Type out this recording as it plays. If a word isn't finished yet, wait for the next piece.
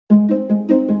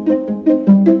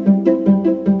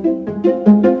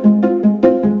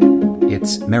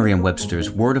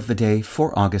Merriam-Webster's Word of the Day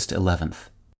for August 11th.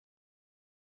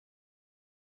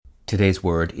 Today's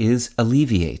word is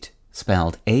alleviate,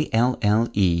 spelled A-L-L-E-V-I-A-T-E.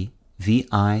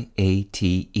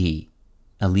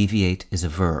 Alleviate is a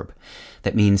verb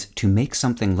that means to make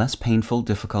something less painful,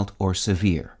 difficult, or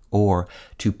severe, or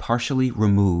to partially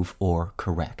remove or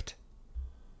correct.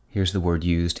 Here's the word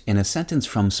used in a sentence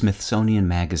from Smithsonian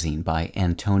Magazine by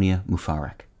Antonia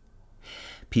Mufarek.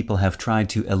 People have tried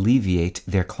to alleviate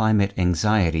their climate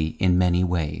anxiety in many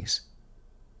ways.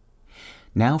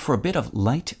 Now for a bit of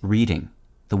light reading.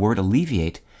 The word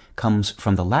alleviate comes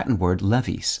from the Latin word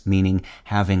levis, meaning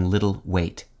having little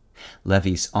weight.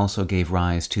 Levis also gave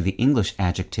rise to the English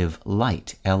adjective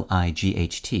light,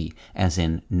 L-I-G-H-T, as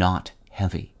in not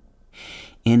heavy.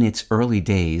 In its early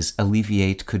days,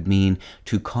 alleviate could mean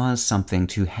to cause something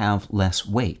to have less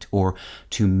weight or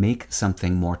to make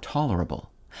something more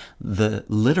tolerable. The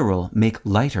literal make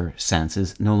lighter sense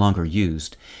is no longer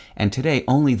used, and today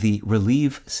only the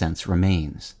relieve sense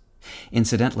remains.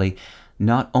 Incidentally,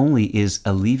 not only is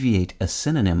alleviate a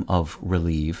synonym of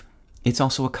relieve, it's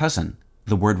also a cousin.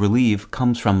 The word relieve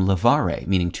comes from levare,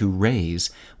 meaning to raise,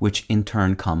 which in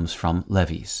turn comes from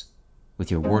levis. With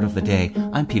your Word of the Day,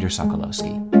 I'm Peter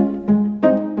Sokolowski.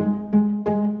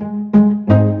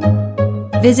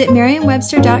 Visit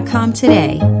Merriam-Webster.com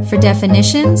today for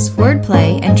definitions,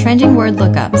 wordplay, and trending word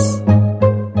lookups.